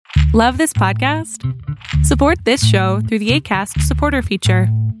Love this podcast? Support this show through the Acast supporter feature.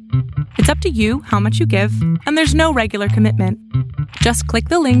 It's up to you how much you give, and there's no regular commitment. Just click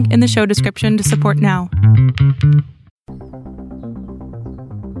the link in the show description to support now.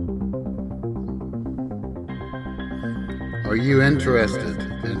 Are you interested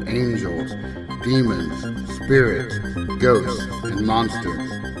in angels, demons, spirits, ghosts, and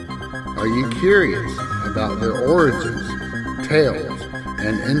monsters? Are you curious about their origins, tales,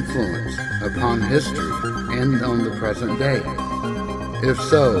 and influence upon history and on the present day? If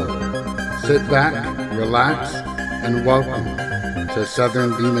so, sit back, relax, and welcome to Southern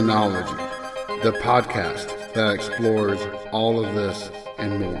Demonology, the podcast that explores all of this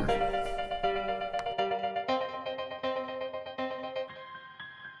and more.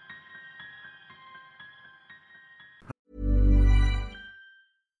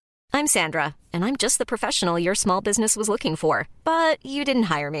 I'm Sandra, and I'm just the professional your small business was looking for. But you didn't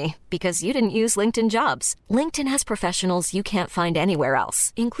hire me because you didn't use LinkedIn Jobs. LinkedIn has professionals you can't find anywhere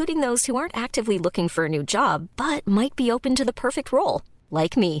else, including those who aren't actively looking for a new job, but might be open to the perfect role,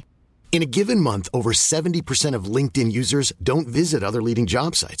 like me. In a given month, over 70% of LinkedIn users don't visit other leading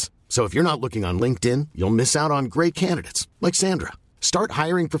job sites. So if you're not looking on LinkedIn, you'll miss out on great candidates, like Sandra. Start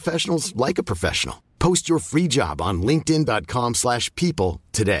hiring professionals like a professional. Post your free job on linkedin.com/people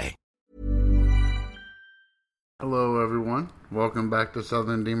today. Hello everyone, welcome back to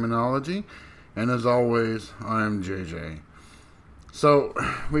Southern Demonology, and as always, I am JJ. So,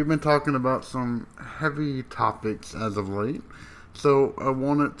 we've been talking about some heavy topics as of late, so I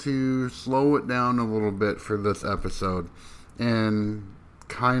wanted to slow it down a little bit for this episode, and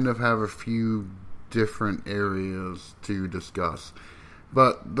kind of have a few different areas to discuss.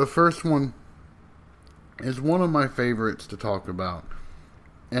 But the first one is one of my favorites to talk about,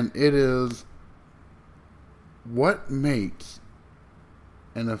 and it is: what makes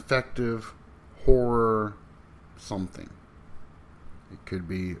an effective horror something? It could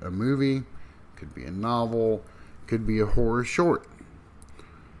be a movie, it could be a novel, it could be a horror short.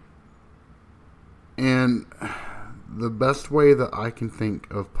 And the best way that I can think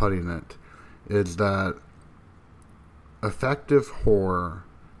of putting it is that effective horror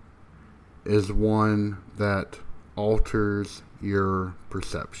is one that alters your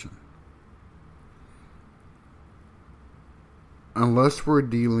perception. Unless we're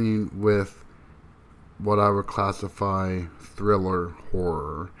dealing with what I would classify thriller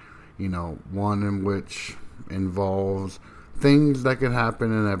horror, one in which involves things that could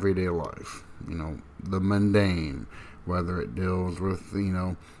happen in everyday life, the mundane, whether it deals with,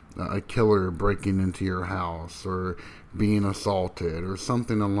 a killer breaking into your house or being assaulted or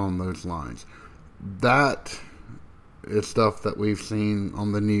something along those lines. That is stuff that we've seen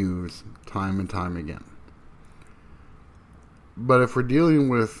on the news time and time again. But if we're dealing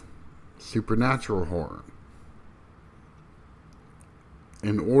with supernatural horror,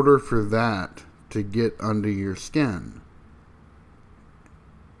 in order for that to get under your skin,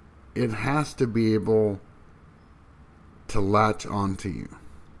 it has to be able to latch onto you.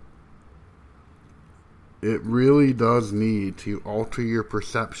 It really does need to alter your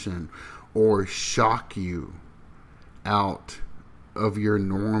perception or shock you out of your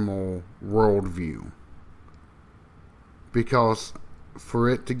normal worldview. Because for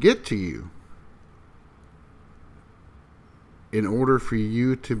it to get to you, in order for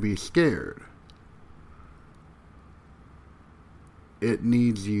you to be scared, it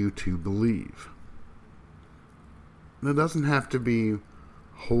needs you to believe. And it doesn't have to be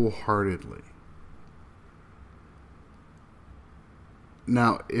wholeheartedly.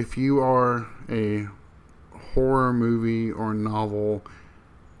 Now, if you are a horror movie or novel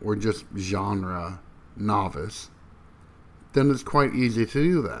or just genre novice, then it's quite easy to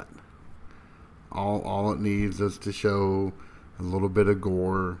do that. All it needs is to show a little bit of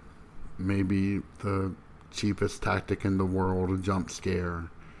gore, maybe the cheapest tactic in the world, a jump scare,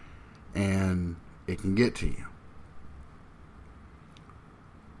 and it can get to you.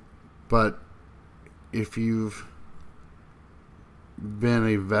 But if you've been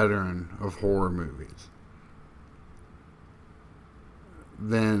a veteran of horror movies,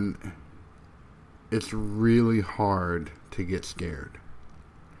 then it's really hard to get scared.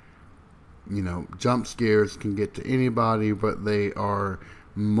 Jump scares can get to anybody, but they are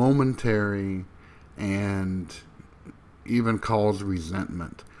momentary and even cause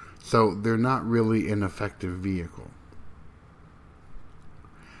resentment. So they're not really an effective vehicle.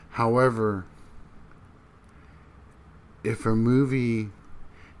 However, if a movie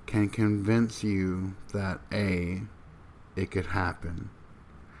can convince you that A, it could happen,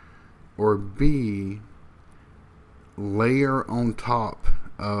 or B, layer on top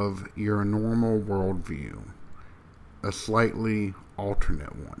of your normal worldview, a slightly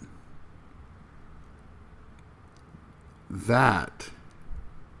alternate one. That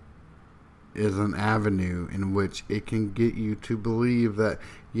is an avenue in which it can get you to believe that,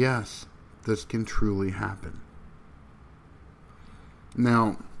 yes, this can truly happen.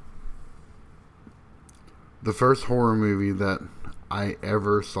 Now, the first horror movie that I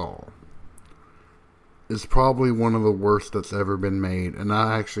ever saw is probably one of the worst that's ever been made, and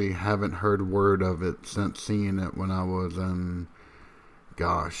I actually haven't heard word of it since seeing it when I was in,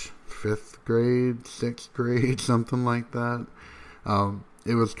 5th grade, 6th grade, something like that.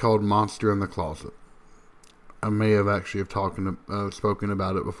 It was called Monster in the Closet. I may have actually spoken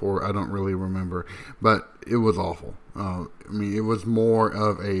about it before. I don't really remember, but it was awful. It was more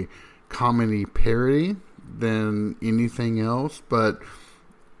of a comedy parody than anything else, but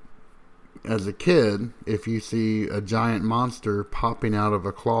as a kid, if you see a giant monster popping out of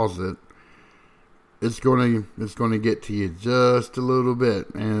a closet, it's going to get to you just a little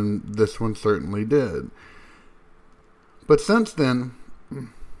bit, and this one certainly did. But since then,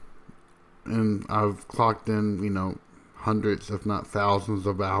 and I've clocked in, hundreds, if not thousands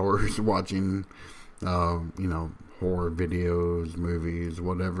of hours watching, horror videos, movies,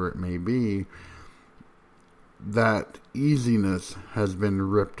 whatever it may be, that easiness has been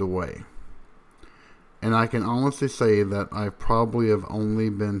ripped away. And I can honestly say that I probably have only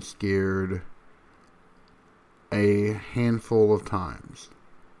been scared a handful of times.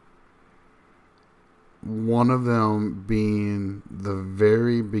 One of them being the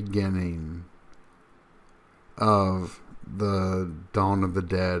very beginning of the Dawn of the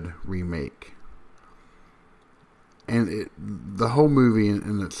Dead remake. And the whole movie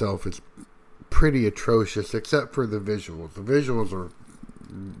in itself is pretty atrocious, except for the visuals. The visuals are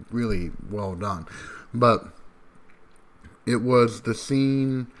really well done. But it was the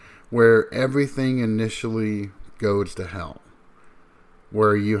scene where everything initially goes to hell.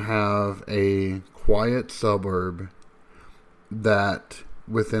 Where you have a quiet suburb that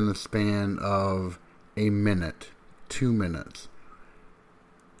within the span of a minute, 2 minutes,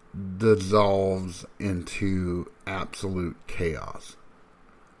 dissolves into absolute chaos.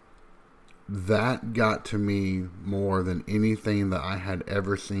 That got to me more than anything that I had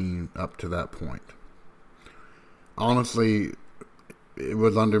ever seen up to that point. Honestly, it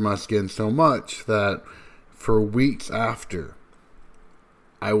was under my skin so much that for weeks after,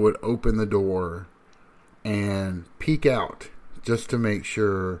 I would open the door and peek out just to make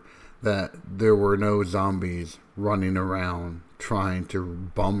sure that there were no zombies running around trying to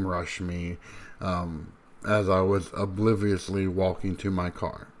bum rush me as I was obliviously walking to my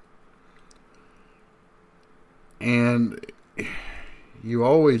car. And you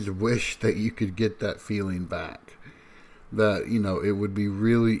always wish that you could get that feeling back. That, it would be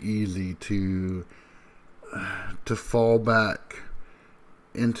really easy to fall back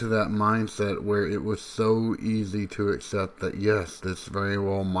into that mindset where it was so easy to accept that, yes, this very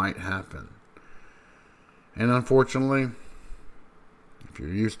well might happen. And unfortunately, if you're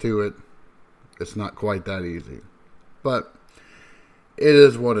used to it, it's not quite that easy. But it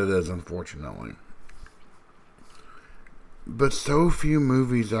is what it is, unfortunately. But so few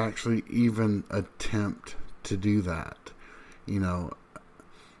movies actually even attempt to do that.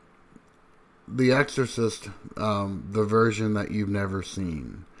 The Exorcist, the version that you've never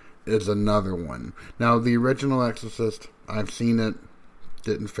seen, is another one. Now, the original Exorcist, I've seen it,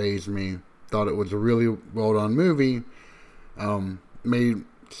 didn't faze me. Thought it was a really well done movie. Made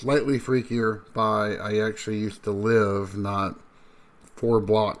slightly freakier by, I actually used to live not 4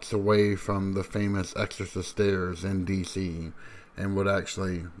 blocks away from the famous Exorcist stairs in DC, and would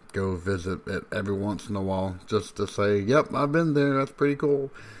actually go visit it every once in a while just to say, yep, I've been there, that's pretty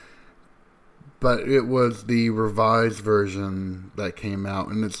cool. But it was the revised version that came out,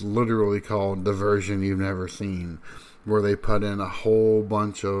 and it's literally called The Version You've Never Seen, where they put in a whole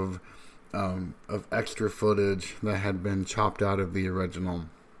bunch of extra footage that had been chopped out of the original.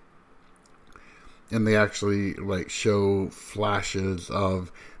 And they actually show flashes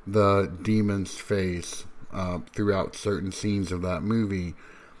of the demon's face throughout certain scenes of that movie.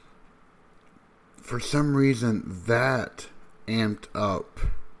 For some reason, that amped up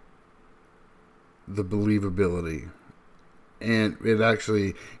the believability, and it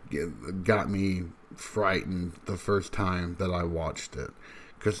actually got me frightened the first time that I watched it,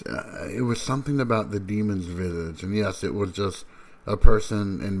 because it was something about the demon's visage, and yes, it was just a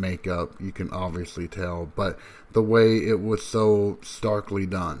person in makeup, you can obviously tell, but the way it was so starkly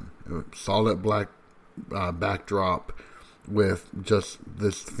done, solid black backdrop with just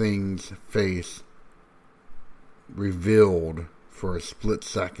this thing's face revealed for a split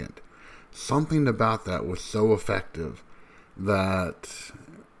second. Something about that was so effective that,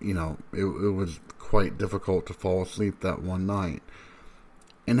 it was quite difficult to fall asleep that one night.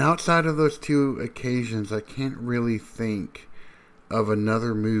 And outside of those two occasions, I can't really think of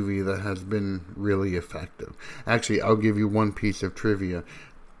another movie that has been really effective. Actually, I'll give you one piece of trivia.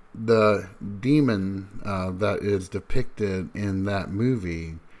 The demon that is depicted in that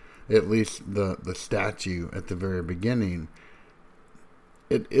movie, at least the statue at the very beginning,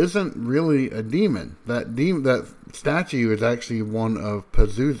 it isn't really a demon. That statue is actually one of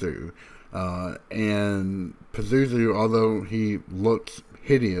Pazuzu. And Pazuzu, although he looks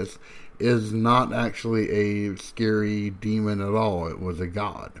hideous, is not actually a scary demon at all. It was a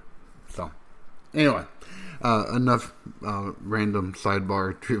god. So, anyway, enough random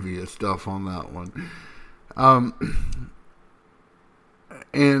sidebar trivia stuff on that one.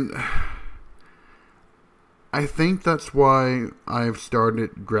 And I think that's why I've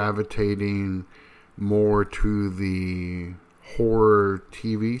started gravitating more to the horror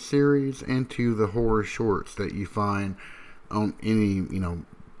TV series and to the horror shorts that you find on any,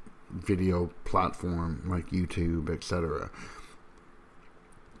 video platform like YouTube, etc.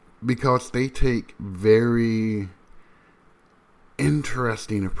 Because they take very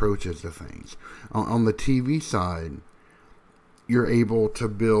interesting approaches to things. On the TV side, you're able to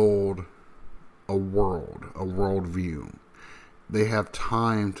build a worldview. They have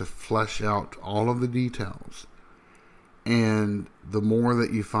time to flesh out all of the details. And the more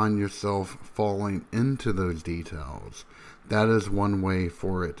that you find yourself falling into those details, that is one way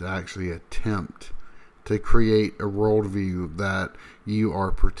for it to actually attempt to create a worldview that you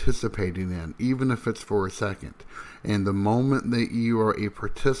are participating in, even if it's for a second. And the moment that you are a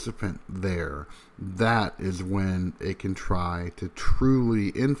participant there, that is when it can try to truly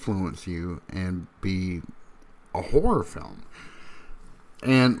influence you and be a horror film.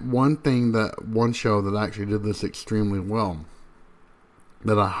 And one show that actually did this extremely well,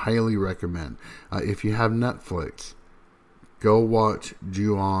 that I highly recommend, if you have Netflix, go watch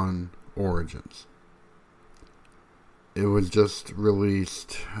Ju-On Origins. It was just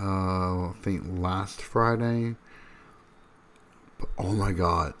released, I think last Friday. Oh my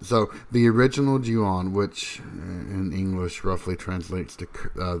god. So, the original Ju-On, which in English roughly translates to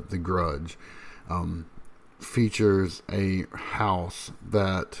The Grudge, features a house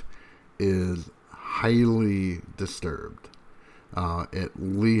that is highly disturbed. At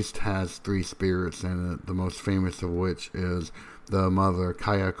least has 3 spirits in it, the most famous of which is the mother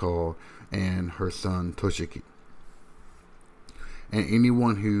Kayako and her son Toshiki. And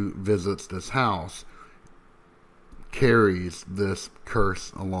anyone who visits this house carries this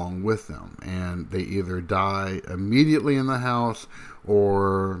curse along with them, and they either die immediately in the house,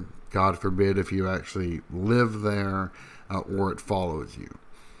 or God forbid if you actually live there, or it follows you.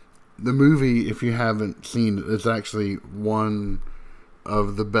 The movie, if you haven't seen it, is actually one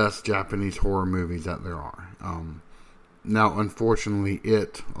of the best Japanese horror movies that there are. Now, unfortunately,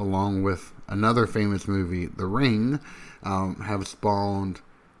 it, along with another famous movie, The Ring, have spawned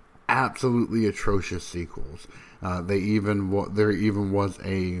absolutely atrocious sequels. There even was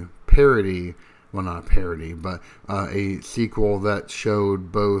a parody, well, not a parody, but a sequel that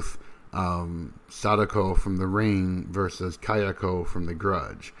showed both Sadako from The Ring versus Kayako from The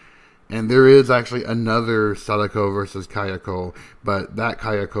Grudge. And there is actually another Sadako versus Kayako, but that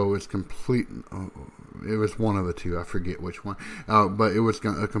Kayako is complete. It was one of the two. I forget which one. But it was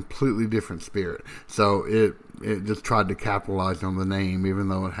a completely different spirit. So it just tried to capitalize on the name, even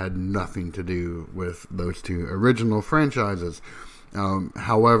though it had nothing to do with those two original franchises.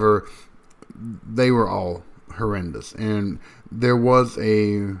 However, they were all horrendous. And there was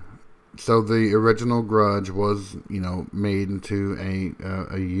so the original Grudge was, made into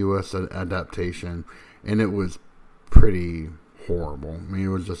a U.S. adaptation, and it was pretty horrible. I mean, it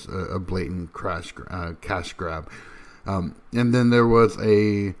was just a blatant cash grab. And then there was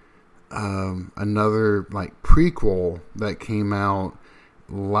another prequel that came out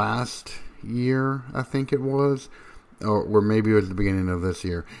last year, I think it was, or maybe it was the beginning of this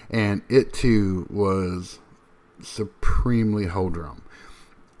year, and it too was supremely hodrum.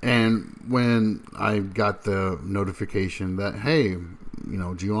 And when I got the notification that, hey,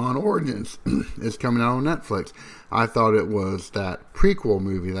 Ju-On Origins is coming out on Netflix, I thought it was that prequel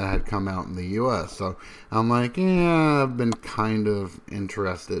movie that had come out in the U.S. So I'm like, yeah, I've been kind of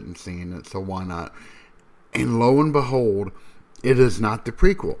interested in seeing it, so why not? And lo and behold, it is not the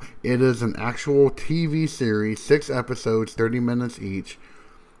prequel. It is an actual TV series, 6 episodes, 30 minutes each,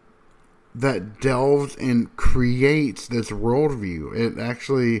 that delves and creates this worldview. It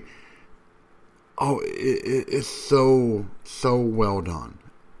actually, it's so well done.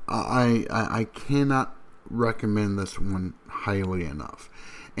 I cannot recommend this one highly enough.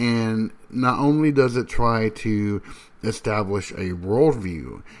 And not only does it try to establish a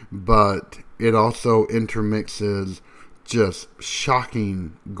worldview, but it also intermixes just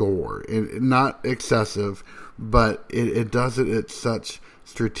shocking gore. Not excessive, but it does it at such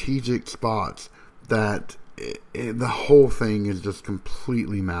strategic spots that the whole thing is just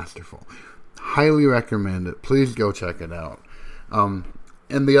completely masterful. Highly recommend it. Please go check it out. And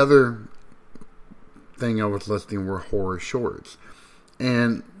the other thing I was listing were horror shorts.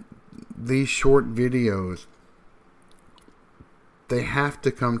 And these short videos, they have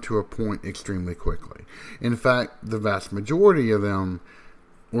to come to a point extremely quickly. In fact, the vast majority of them,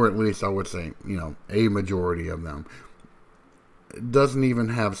 or at least I would say, a majority of them, doesn't even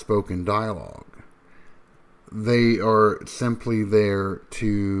have spoken dialogue. They are simply there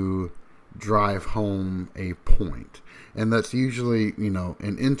to drive home a point. And that's usually,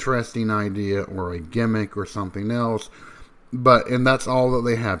 an interesting idea or a gimmick or something else. And that's all that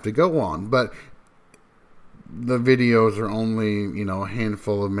they have to go on. But the videos are only, a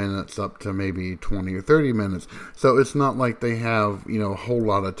handful of minutes up to maybe 20 or 30 minutes. So it's not like they have, a whole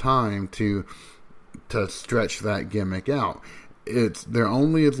lot of time to stretch that gimmick out. They're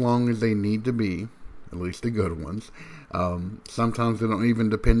only as long as they need to be, at least the good ones. Sometimes they don't even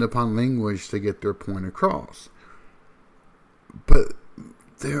depend upon language to get their point across. But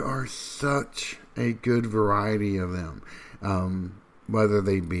there are such a good variety of them. Whether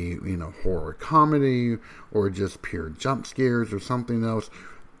they be, horror comedy or just pure jump scares or something else,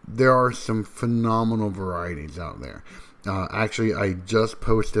 there are some phenomenal varieties out there. Actually, I just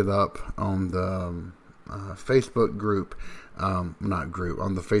posted up on the Facebook group, on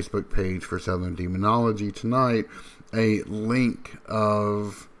the Facebook page for Southern Demonology tonight, a link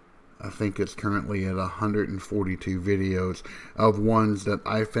of, I think it's currently at 142 videos of ones that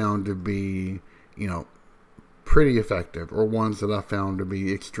I found to be, pretty effective, or ones that I found to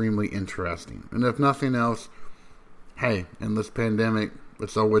be extremely interesting. And if nothing else, hey, in this pandemic,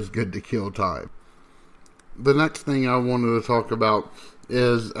 it's always good to kill time. The next thing I wanted to talk about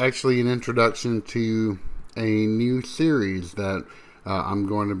is actually an introduction to a new series that I'm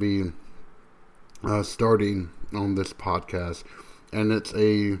going to be starting on this podcast, and it's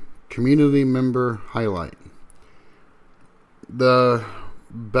a community member highlight. The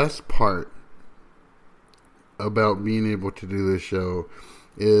best part about being able to do this show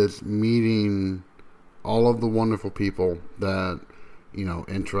is meeting all of the wonderful people that,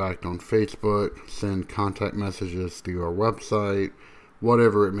 interact on Facebook, send contact messages through our website,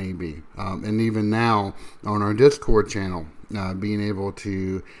 whatever it may be. And even now on our Discord channel, being able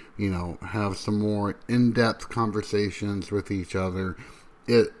to, have some more in-depth conversations with each other,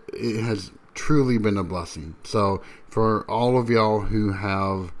 it has truly been a blessing. So for all of y'all who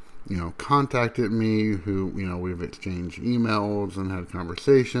have contacted me, who, we've exchanged emails and had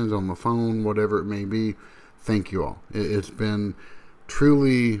conversations on the phone, whatever it may be, thank you all. It's been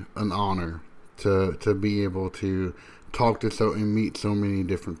truly an honor to be able to talk to and meet so many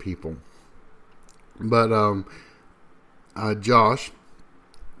different people. But Josh,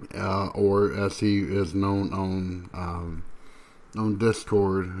 or as he is known on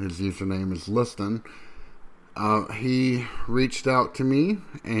Discord, his username is Liston. He reached out to me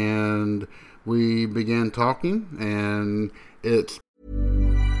and we began talking, and it's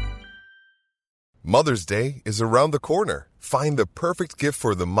Mother's Day is around the corner. Find the perfect gift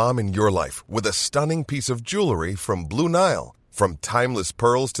for the mom in your life with a stunning piece of jewelry from Blue Nile. From timeless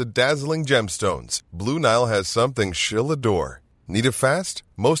pearls to dazzling gemstones, Blue Nile has something she'll adore. Need it fast?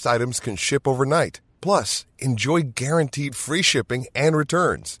 Most items can ship overnight. Plus, enjoy guaranteed free shipping and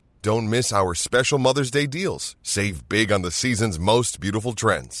returns. Don't miss our special Mother's Day deals. Save big on the season's most beautiful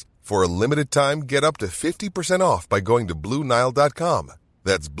trends. For a limited time, get up to 50% off by going to BlueNile.com.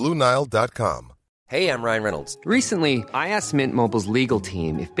 That's BlueNile.com. Hey, I'm Ryan Reynolds. Recently, I asked Mint Mobile's legal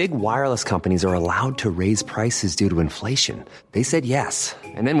team if big wireless companies are allowed to raise prices due to inflation. They said yes.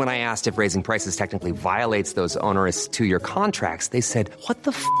 And then when I asked if raising prices technically violates those onerous 2-year contracts, they said, "What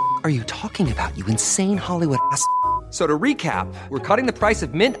the f*** are you talking about, you insane Hollywood ass?" So to recap, we're cutting the price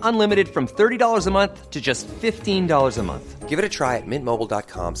of Mint Unlimited from $30 a month to just $15 a month. Give it a try at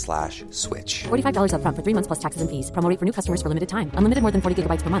mintmobile.com/switch. $45 up front for 3 months plus taxes and fees. Promo rate for new customers for limited time. Unlimited more than 40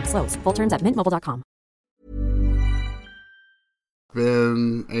 gigabytes per month. Slows full terms at mintmobile.com.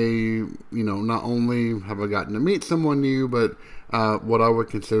 Been not only have I gotten to meet someone new, but what I would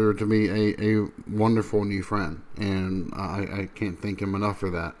consider to be a wonderful new friend. And I can't thank him enough for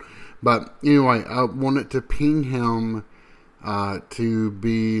that. But anyway, I wanted to ping him to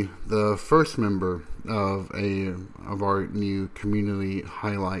be the first member of our new community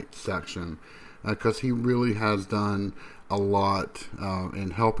highlight section, because he really has done a lot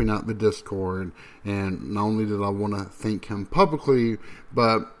in helping out the Discord, and not only did I want to thank him publicly,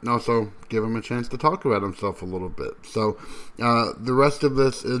 but also give him a chance to talk about himself a little bit. So the rest of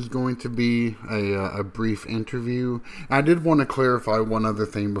this is going to be a brief interview. I did want to clarify one other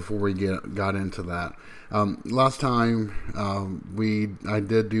thing before we got into that. Last time I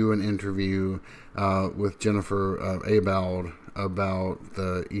did do an interview with Jennifer Abald about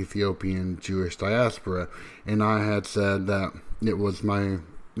the Ethiopian Jewish diaspora, and I had said that it was my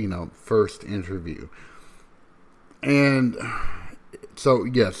first interview. And so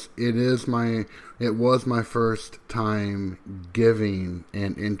yes, it was my first time giving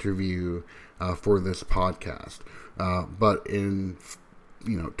an interview for this podcast, but in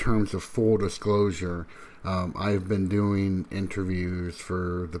terms of full disclosure, I've been doing interviews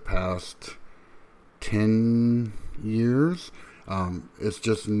for the past 10 years. It's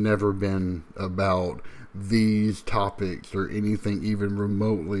just never been about these topics or anything even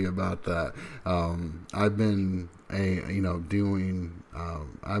remotely about that. I've been I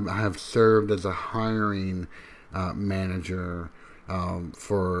have served as a hiring manager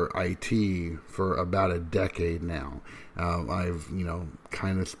for IT for about a decade now. I've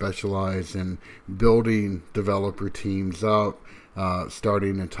kind of specialized in building developer teams up,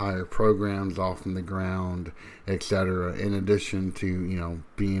 starting entire programs off from the ground, etc. In addition to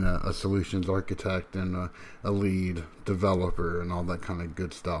being a solutions architect and a lead developer and all that kind of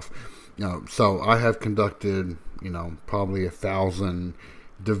good stuff. So I have conducted probably 1,000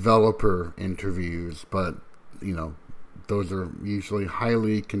 developer interviews, but those are usually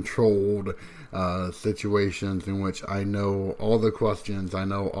highly controlled situations in which I know all the questions, I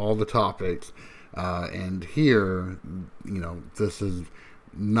know all the topics, and here, this has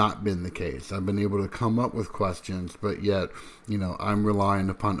not been the case. I've been able to come up with questions, but yet, I'm relying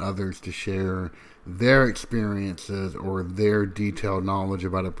upon others to share their experiences or their detailed knowledge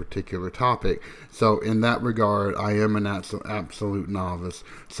about a particular topic. So in that regard, I am an absolute novice.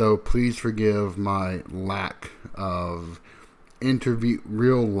 So please forgive my lack of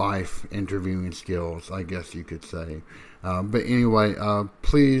real life interviewing skills, I guess you could say. But anyway,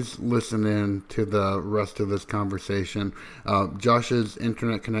 please listen in to the rest of this conversation. Josh's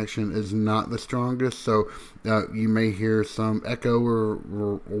internet connection is not the strongest, so you may hear some echo or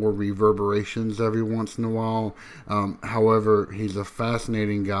reverberations every once in a while. However, he's a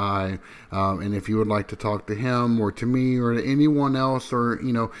fascinating guy, and if you would like to talk to him or to me or to anyone else, or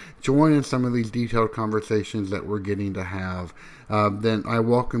join in some of these detailed conversations that we're getting to have, then I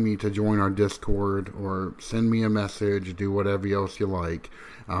welcome you to join our Discord or send me a message, do whatever else you like.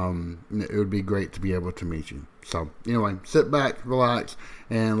 It would be great to be able to meet you. So anyway, sit back, relax,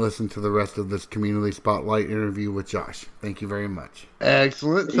 and listen to the rest of this Community Spotlight interview with Josh. Thank you very much.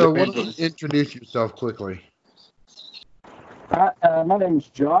 Excellent. So why don't you introduce yourself quickly? My name is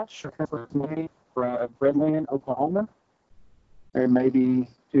Josh. I'm from Redland, Oklahoma. There may be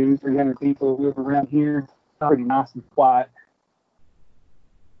 200-300 people who live around here. It's pretty nice and quiet.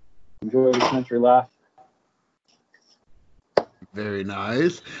 Enjoy the country life. Very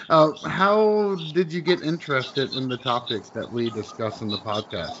nice. How did you get interested in the topics that we discuss in the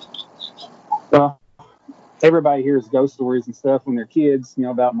podcast? Well, everybody hears ghost stories and stuff when they're kids,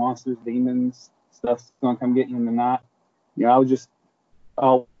 about monsters, demons, stuff's going to come get you in the night. I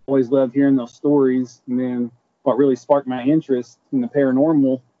always loved hearing those stories. And then what really sparked my interest in the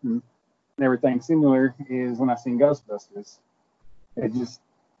paranormal and everything similar is when I seen Ghostbusters. It just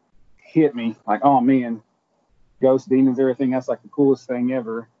hit me like, oh man, ghosts, demons, everything, that's like the coolest thing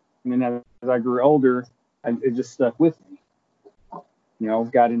ever. And then as I grew older, it just stuck with me.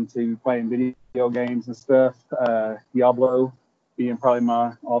 Got into playing video games and stuff. Diablo being probably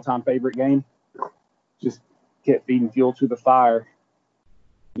my all-time favorite game. Just kept feeding fuel to the fire.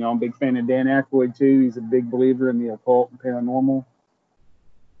 I'm a big fan of Dan Aykroyd too. He's a big believer in the occult and paranormal.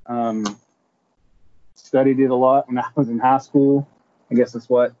 Studied it a lot when I was in high school. I guess that's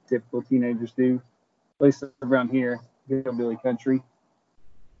what typical teenagers do, at least around here, hillbilly country.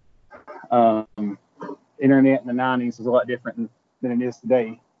 Internet in the 90s was a lot different than it is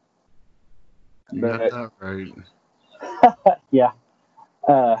today. You got that right. Yeah.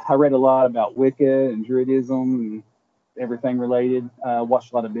 I read a lot about Wicca and Druidism and everything related.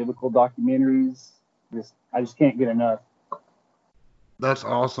 Watched a lot of biblical documentaries. I just can't get enough. That's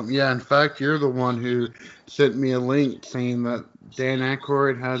awesome. Yeah, in fact, you're the one who sent me a link saying that Dan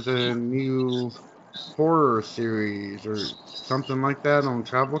Aykroyd has a new horror series or something like that on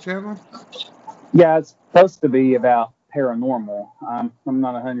Travel Channel. Yeah, it's supposed to be about paranormal. I'm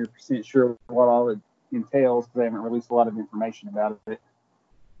not 100% sure what all it entails because they haven't released a lot of information about it.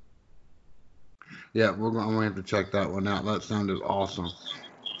 Yeah, I'm going to have to check that one out. That sounded awesome.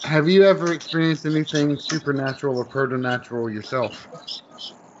 Have you ever experienced anything supernatural or preternatural yourself?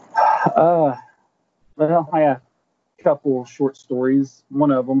 Well, I have a couple short stories.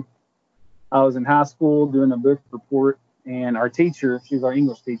 One of them, I was in high school doing a book report, and our teacher, she's our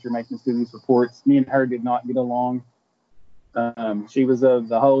English teacher, making us do these reports. Me and her did not get along. She was of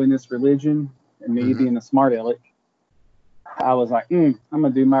the holiness religion, and me being a smart aleck, I was like, I'm going to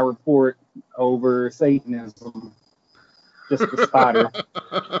do my report over Satanism, just the spider.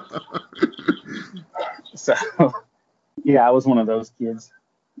 So, yeah, I was one of those kids.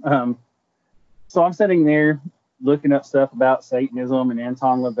 So I'm sitting there looking up stuff about Satanism and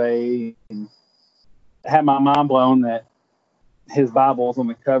Anton LaVey, and I had my mind blown that his Bible's on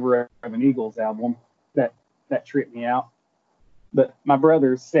the cover of an Eagles album. That tripped me out. But my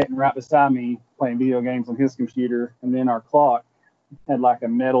brother's sitting right beside me playing video games on his computer, and then our clock had like a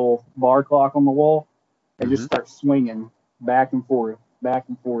metal bar clock on the wall, and just starts swinging back and forth,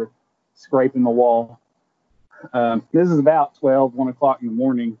 scraping the wall. This is about 1 o'clock in the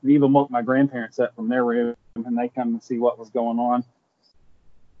morning. We even woke my grandparents up from their room, and they come to see what was going on.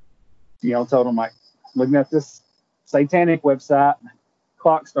 Told them, like, looking at this satanic website,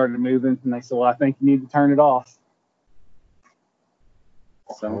 clock started moving, and they said, well, I think you need to turn it off.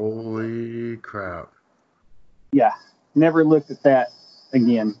 So, holy crap. Yeah, never looked at that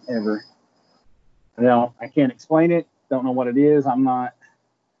again, ever. I can't explain it, don't know what it is. I'm not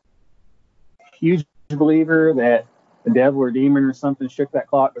a huge believer that the devil or demon or something shook that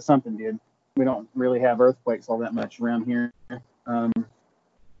clock, but something did. We don't really have earthquakes all that much around here.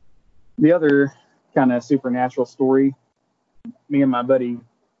 The other kind of supernatural story, me and my buddy, his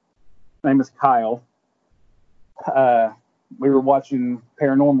name is Kyle, we were watching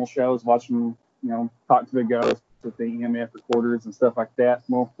paranormal shows, talk to the ghosts with the EMF recorders and stuff like that.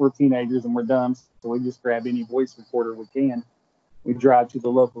 Well, we're teenagers and we're dumb, so we just grab any voice recorder we can. We drive to the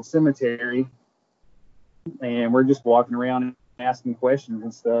local cemetery, and we're just walking around and asking questions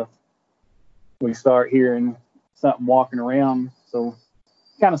and stuff. We start hearing something walking around, so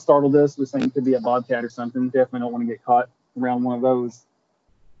kind of startled us. We think it could be a bobcat or something. Definitely don't want to get caught around one of those.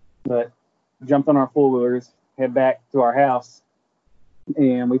 But jumped on our four-wheelers, head back to our house,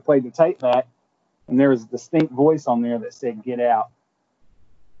 and we played the tape back, and there was a distinct voice on there that said, "Get out."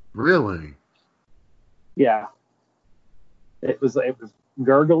 Really? Yeah. It was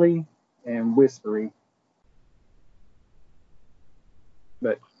gurgly and whispery.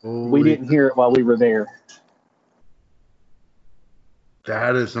 But we didn't hear it while we were there.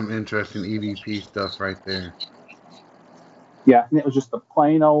 That is some interesting EVP stuff right there. Yeah, and it was just a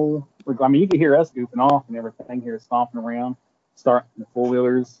plain old, I mean, you could hear us goofing off and everything, hear us stomping around, starting the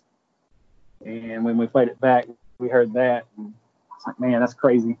four-wheelers. And when we played it back, we heard that. And it's like, man, that's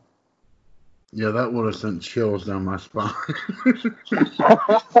crazy. Yeah, that would have sent chills down my spine.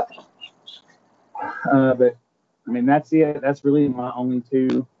 But, I mean, that's it. That's really my only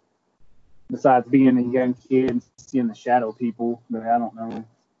two, besides being a young kid and seeing the shadow people. But I don't know.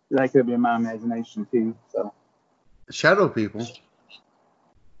 That could be in my imagination, too. So. Shadow people?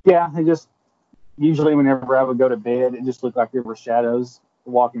 Yeah, they just, usually whenever I would go to bed, it just looked like there were shadows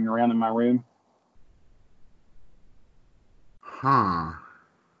walking around in my room. Huh.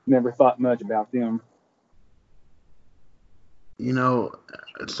 Never thought much about them.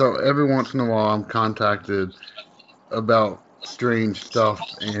 So every once in a while I'm contacted about strange stuff,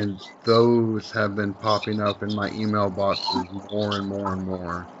 and those have been popping up in my email boxes more and more and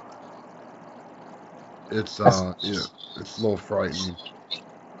more. It's it's a little frightening.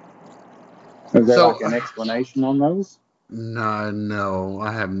 Is there like an explanation on those? No,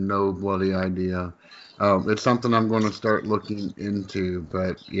 I have no bloody idea. It's something I'm going to start looking into,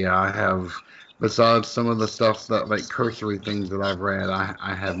 but yeah, I have, besides some of the stuff that, like, cursory things that I've read,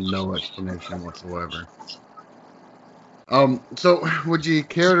 I have no explanation whatsoever. So would you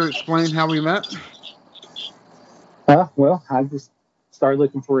care to explain how we met? Well, I just started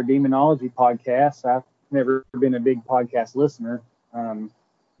looking for a demonology podcast. I've never been a big podcast listener.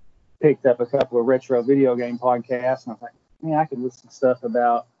 Picked up a couple of retro video game podcasts, and I was like, man, I could listen to stuff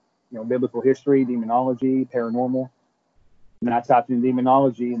about, biblical history, demonology, paranormal. And I typed in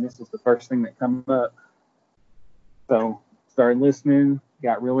demonology, and this was the first thing that came up. So started listening,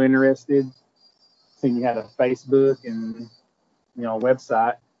 got real interested. Seen you had a Facebook and, a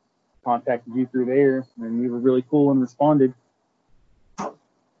website. Contacted you through there, and you were really cool and responded. So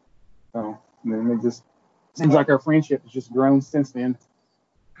then it just seems like our friendship has just grown since then.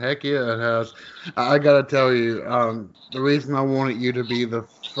 Heck yeah, it has. I gotta tell you, the reason I wanted you to be the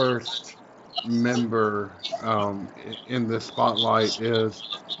first member in the spotlight is,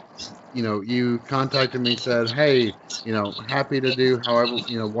 you contacted me, said, "Hey, happy to do however,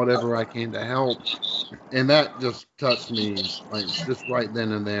 whatever I can to help," and that just touched me, like, just right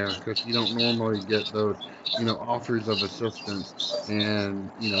then and there, because you don't normally get those, offers of assistance.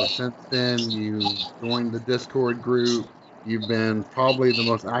 And since then, you joined the Discord group. You've been probably the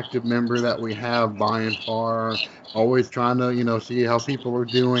most active member that we have by and far, always trying to, see how people are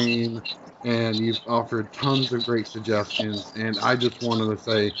doing. And you've offered tons of great suggestions. And I just wanted to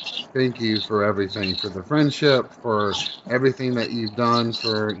say thank you for everything, for the friendship, for everything that you've done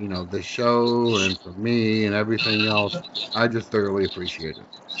for, the show and for me and everything else. I just thoroughly appreciate it.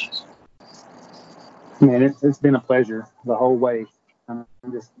 Man, it's been a pleasure the whole way. I'm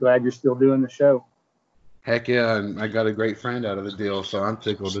just glad you're still doing the show. Heck yeah, and I got a great friend out of the deal, so I'm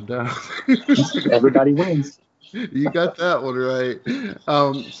tickled to death. Everybody wins. You got that one right.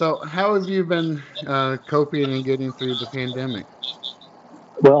 So how have you been coping and getting through the pandemic?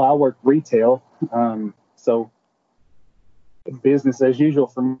 Well, I work retail, so business as usual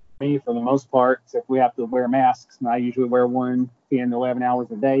for me for the most part, except we have to wear masks, and I usually wear one 10 to 11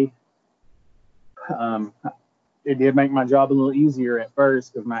 hours a day. It did make my job a little easier at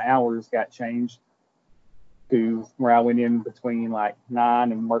first because my hours got changed to where I went in between like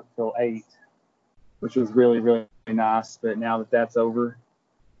 9 and work till 8, which was really, really nice. But now that that's over,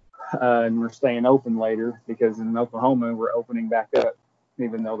 and we're staying open later because in Oklahoma, we're opening back up,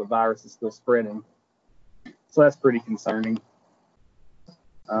 even though the virus is still spreading. So that's pretty concerning.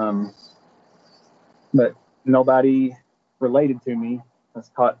 But nobody related to me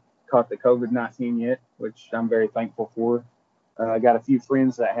has caught the COVID-19 yet, which I'm very thankful for. I got a few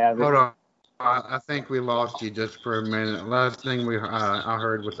friends that have it. Hold on. I think we lost you just for a minute. Last thing I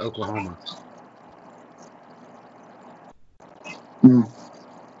heard was Oklahoma.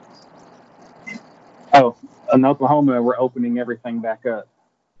 Oh, in Oklahoma, we're opening everything back up.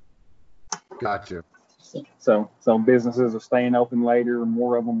 Gotcha. So businesses are staying open later.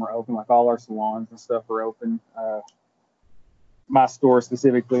 More of them are open, like all our salons and stuff are open. My store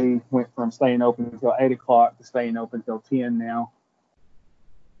specifically went from staying open until 8 o'clock to staying open until 10 now.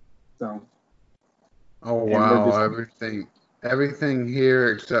 So. Oh wow! Everything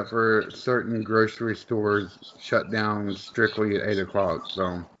here except for certain grocery stores shut down strictly at 8 o'clock.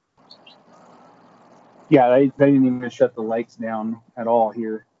 So. Yeah, they didn't even shut the lakes down at all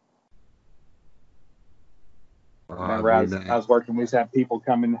here. Remember, I was working. We used to have people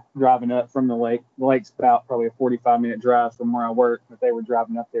driving up from the lake. The lake's about probably a 45-minute drive from where I work, but they were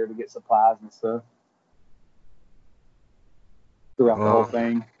driving up there to get supplies and stuff throughout the whole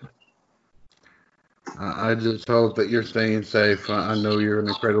thing. I just hope that you're staying safe. I know you're an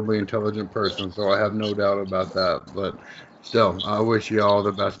incredibly intelligent person, so I have no doubt about that. But still, I wish you all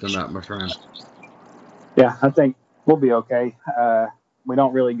the best in that, my friend. Yeah, I think we'll be okay. We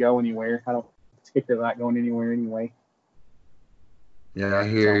don't really go anywhere. I don't particularly like going anywhere anyway. Yeah, I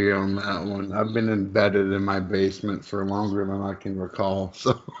hear you on that one. I've been embedded in my basement for longer than I can recall.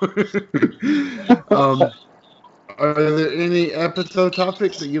 So, are there any episode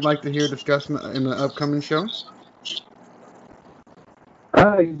topics that you'd like to hear discussed in the upcoming show?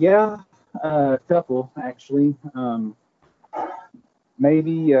 Yeah, a couple actually.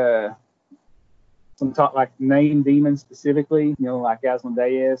 Maybe some talk like name demons specifically, like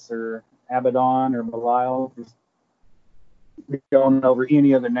Asmodeus or Abaddon or Belial. Just going over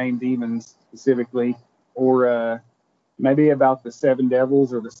any other name demons specifically, or maybe about the 7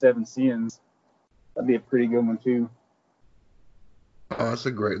 devils or the 7 sins. That'd be a pretty good one too. Oh,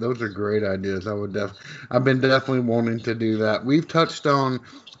 those are great ideas. I've been definitely wanting to do that. We've touched on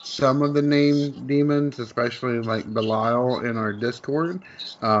some of the name demons, especially like Belial in our Discord.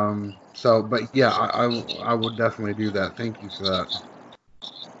 But yeah, I would definitely do that. Thank you for that.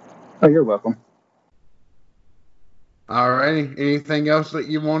 Oh, you're welcome. All right. Anything else that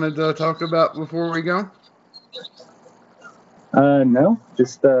you wanted to talk about before we go? No,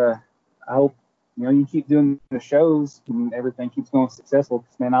 just I hope you keep doing the shows and everything keeps going successful.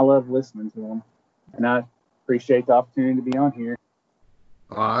 Because, man, I love listening to them, and I appreciate the opportunity to be on here.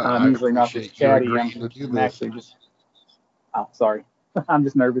 I'm usually not this chatty. I'm actually just. Oh, sorry. I'm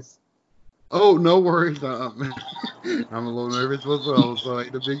just nervous. Oh, no worries. I'm a little nervous as well, so it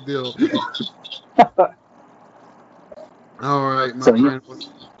ain't a big deal. All right, my friend.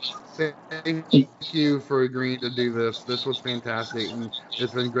 Thank you for agreeing to do this. This was fantastic, and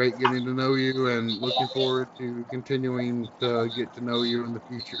it's been great getting to know you, and looking forward to continuing to get to know you in the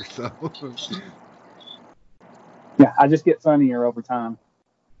future. So, yeah, I just get funnier over time.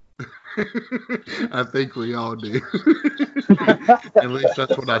 I think we all do. At least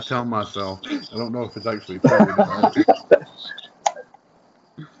that's what I tell myself. I don't know if it's actually true.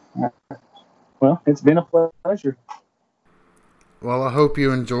 Well, it's been a pleasure. Well, I hope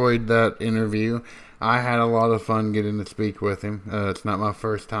you enjoyed that interview. I had a lot of fun getting to speak with him. It's not my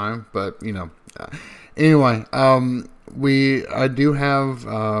first time, but anyway, I do have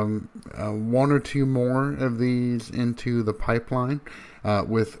one or two more of these into the pipeline.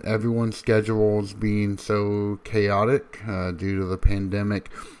 With everyone's schedules being so chaotic due to the pandemic,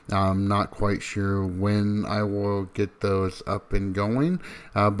 I'm not quite sure when I will get those up and going.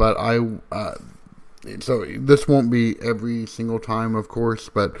 But so this won't be every single time, of course,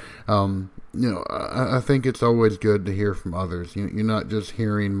 but I think it's always good to hear from others. You're not just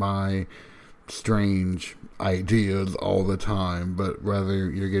hearing my strange ideas all the time, but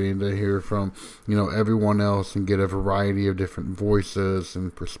rather you're getting to hear from everyone else and get a variety of different voices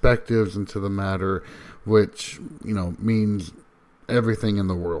and perspectives into the matter, which means everything in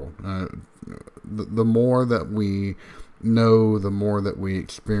the world. The more that we know, the more that we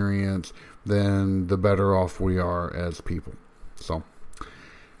experience, then the better off we are as people. So,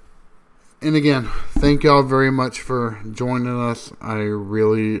 and again, thank y'all very much for joining us. I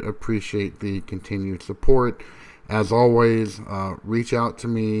really appreciate the continued support. As always, reach out to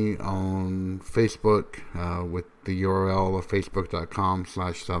me on Facebook with the URL of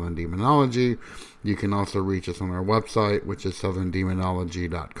facebook.com/Southern Demonology. You can also reach us on our website, which is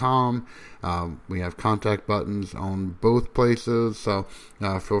southerndemonology.com. We have contact buttons on both places, so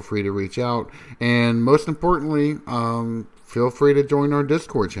feel free to reach out. And most importantly, feel free to join our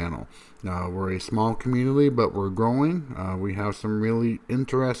Discord channel. We're a small community, but we're growing. We have some really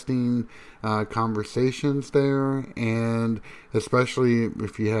interesting conversations there, and especially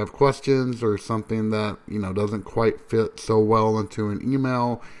if you have questions or something that doesn't quite fit so well into an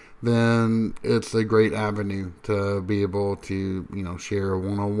email, then it's a great avenue to be able to share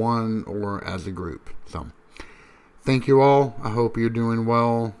one-on-one or as a group. So thank you all. I hope you're doing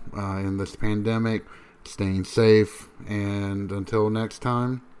well in this pandemic, staying safe, and until next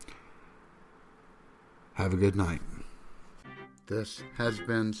time, have a good night. This has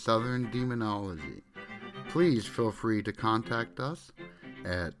been Southern Demonology. Please feel free to contact us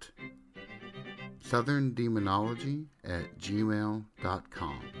at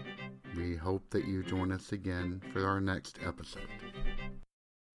southerndemonology@gmail.com. We hope that you join us again for our next episode.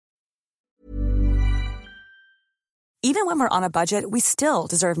 Even when we're on a budget, we still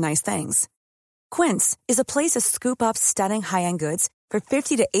deserve nice things. Quince is a place to scoop up stunning high-end goods for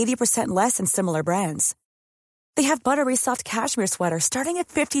 50 to 80% less than similar brands. They have buttery soft cashmere sweaters starting at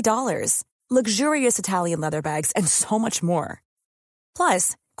 $50, luxurious Italian leather bags, and so much more.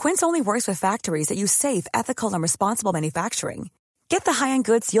 Plus, Quince only works with factories that use safe, ethical, and responsible manufacturing. Get the high-end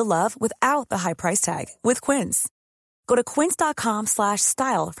goods you'll love without the high price tag with Quince. Go to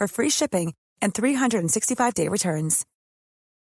quince.com/style for free shipping and 365-day returns.